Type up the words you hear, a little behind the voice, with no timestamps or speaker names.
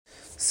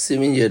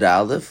Simin Yud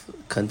Aleph,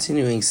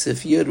 continuing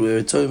Sif Yud, we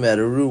were talking about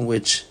a room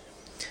which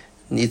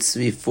needs to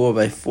be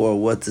 4x4.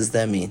 What does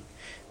that mean?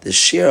 The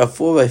shear of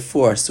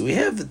 4x4. So we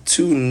have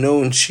two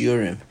known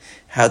shiurim,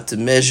 how to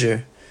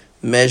measure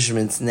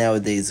measurements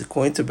nowadays,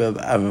 according to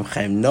Rabbi Avram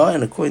Chaim Noah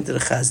and according to the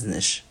Chazon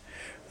Ish.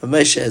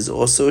 Rabbi Moshe has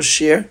also a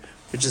shear,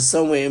 which is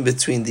somewhere in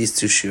between these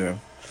two shiurim.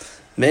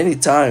 Many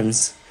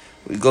times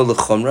we go to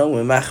Chumrah,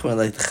 we're machmer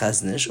like the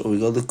Chazon Ish, or we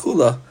go to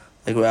Kula,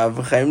 like Rabbi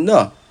Avram Chaim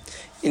Noah.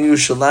 In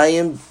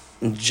Yerushalayim,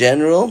 in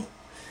general,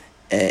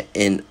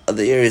 in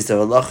other areas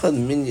of halacha,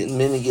 the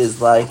minig is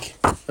like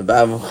Rabbi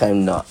Avram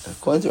Chaim Noah.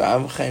 According to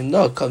Rabbi Avram Chaim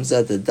Noah, it comes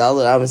out that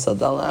Dalet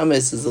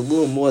Ames is a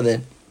little more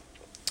than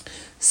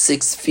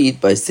 6 feet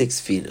by 6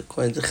 feet.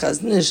 According to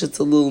Chazon Ish, it's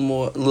a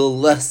little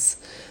less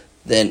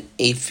than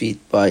 8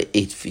 feet by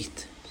 8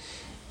 feet.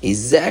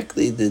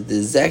 Exactly, the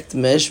exact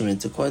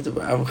measurement, according to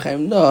Rabbi Avram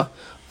Chaim Noah,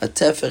 a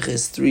tefach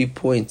is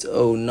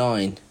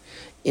 3.09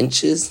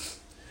 inches,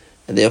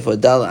 and therefore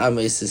Dalet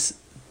Ames is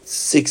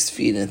 6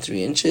 feet and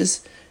 3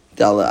 inches.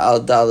 Dalet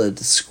al Dalet,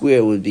 the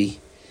square would be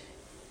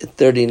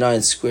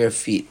 39 square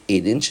feet,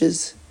 8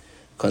 inches.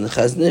 According to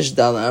Chazon Ish,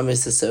 Dalet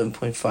Ames is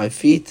 7.5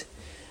 feet,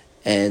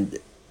 and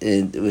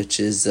which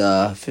is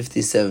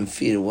 57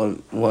 feet and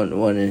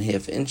one and a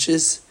half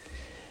inches.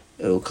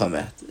 It will come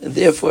out. And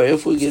therefore,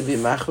 if we're going to be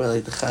machmer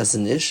like the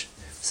Chazon Ish,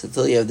 so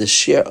until you have the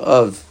share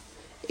of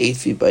 8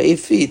 feet by 8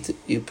 feet,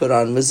 you put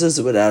on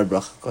mezuzah without a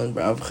bracha. According to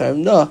Rabbi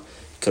Chaim Noah,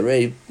 you can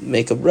already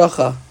make a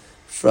bracha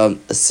from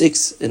a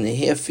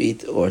 6.5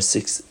 feet or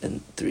 6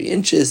 and 3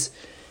 inches.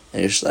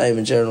 And Yerushalayim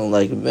in general,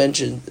 like we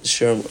mentioned,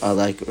 sure are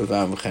like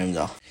Rabbi Chaim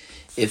Noah.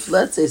 If,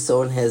 let's say,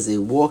 someone has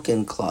a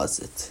walk-in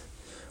closet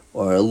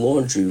or a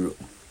laundry room,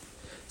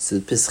 so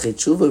the Pesachei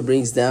Tshuva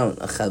brings down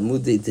a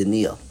Chamudei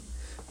Daniel,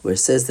 where it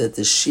says that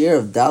the share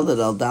of Dalet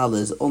al Dalet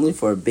is only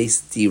for a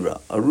base dira,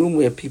 a room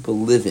where people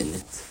live in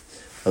it.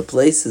 A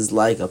place is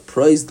like a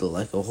proizdel,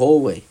 like a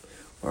hallway,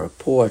 or a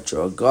porch,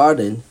 or a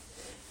garden.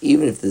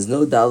 Even if there's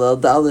no Dalet al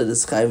Dalet,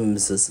 it's chayim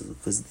mezuzah,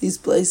 because these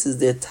places,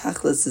 their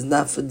tachlis is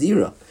not for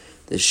dira.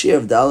 The share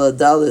of Dalet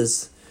al Dalet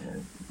is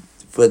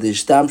for the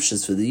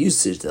ishtamshus, for the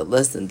usage. That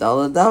less than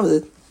Dalet al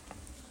Dalet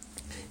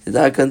is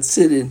not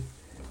considered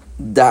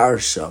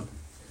darsham,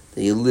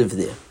 that you live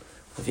there.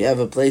 If you have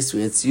a place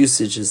where its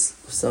usage is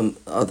for some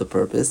other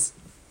purpose,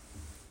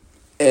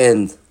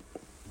 and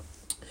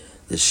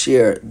the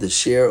share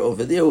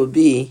over there would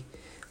be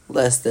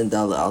less than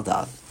Dalet al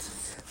Dalet.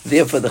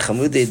 Therefore, the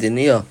Chamudei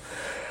Daniel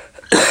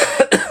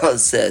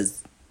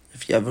says,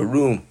 if you have a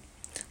room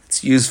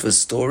that's used for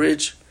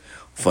storage,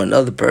 for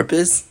another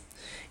purpose,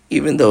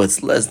 even though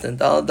it's less than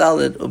Dalet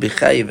Dalet, it will be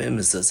chayiv in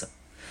mezuzah.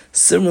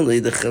 Similarly,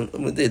 the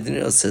Chamudei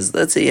Daniel says,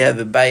 let's say you have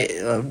a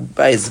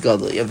bayis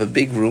gadol, you have a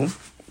big room,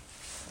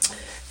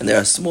 and there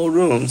are small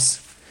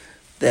rooms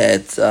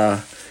that,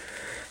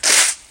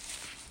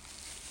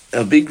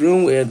 a big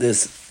room where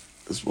there's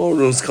small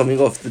rooms coming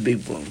off the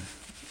big room.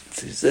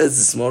 So he says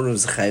the small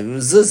rooms are chayiv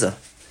mezuzah.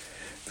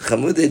 The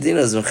Chamudei Daniel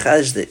is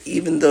mechash that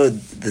even though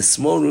the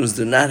small rooms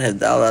do not have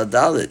Dalet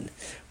Dalet,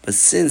 but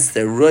since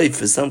they're roy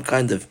for some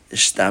kind of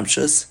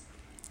ishtamshus,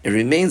 it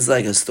remains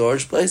like a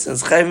storage place and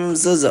it's chayiv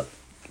mezuzah.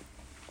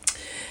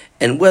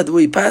 And whether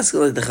we pass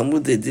like the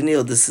Chamudei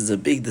Daniel, this is a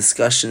big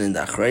discussion in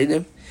the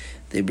Achrayim.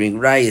 They bring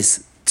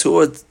rayas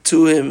to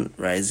him,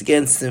 rayas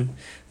against him.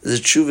 There's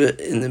a tshuva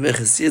in the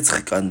Meches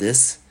Yitzchak on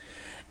this,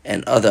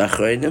 and other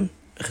Achrayim.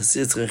 Meches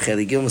Yitzchak,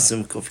 Cheli Gimel,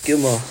 Sim Kof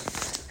Gimel,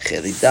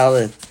 Cheli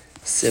Dalet,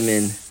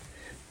 Simin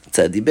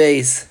Tzadi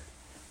Beis,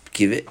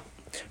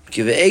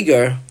 Kiva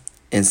Eger,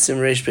 and Sim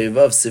Reish Pei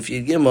Vav, Sif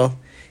Yud Gimel,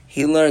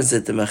 he learns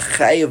that the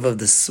mechayev of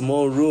the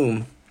small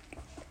room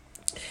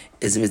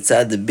is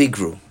mitzad the big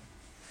room.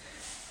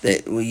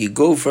 That when you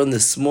go from the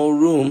small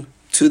room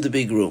to the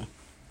big room.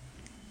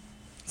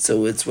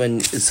 So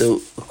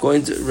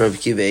according to Rav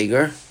Kiva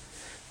Eger,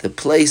 the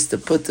place to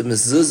put the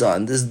mezuzah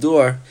on this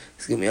door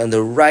is going to be on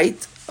the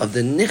right of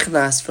the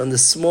nichnas from the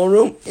small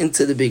room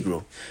into the big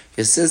room.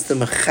 Because since the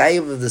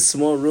mechayev of the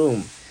small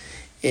room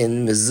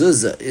in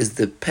mezuzah is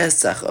the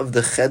pesach of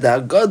the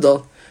cheder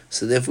gadol,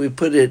 so therefore we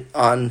put it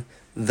on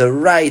the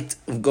right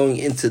of going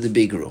into the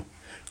big room.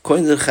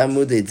 According to the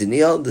Chamudei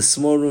Daniel, the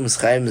small room is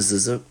chayiv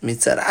mezuzah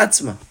mitzad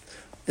atzma,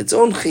 its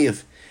own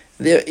chiyuv,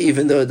 there,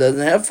 even though it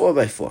doesn't have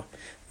 4x4.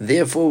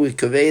 Therefore, we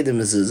convey the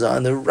mezuzah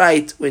on the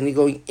right when you're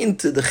going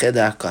into the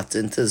cheder hakata,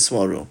 into the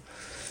small room.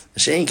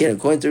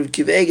 According to Rav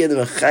Kiva Eger, the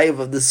mechayev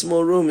of the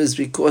small room is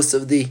because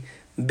of the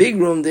big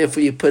room.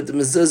 Therefore, you put the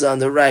mezuzah on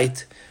the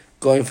right,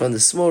 going from the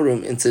small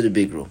room into the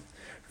big room.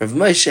 Rav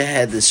Moshe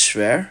had this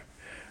shver.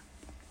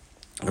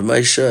 Rav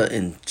Moshe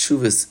in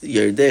Tshuvas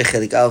Yerdei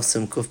Chelik Aleph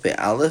Sim Kuf Pei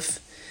Aleph,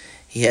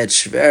 he had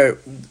shver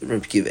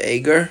Rav Kiva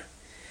Eger,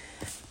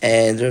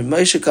 and Rav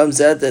Moshe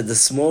comes out that the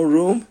small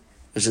room,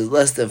 which is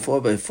less than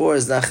 4x4,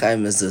 is not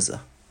chayiv mezuzah.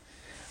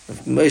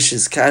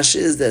 Moshe's kasha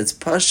is that it's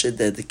pashut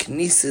that the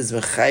k'nisa is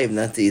mechayiv,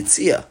 not the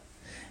yitziyah.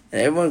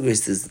 And everyone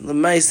agrees to this.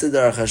 L'maisa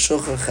Aruch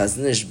Shulchan,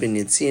 Chazon Ish, Ben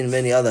Yitzi, and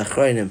many other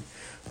achrayim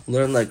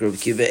learn like Rav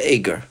Kiva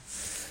Eger.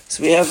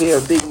 So we have here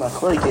a big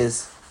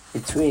machlokes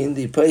between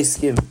the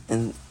Paiskim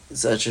in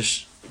such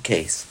a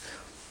case.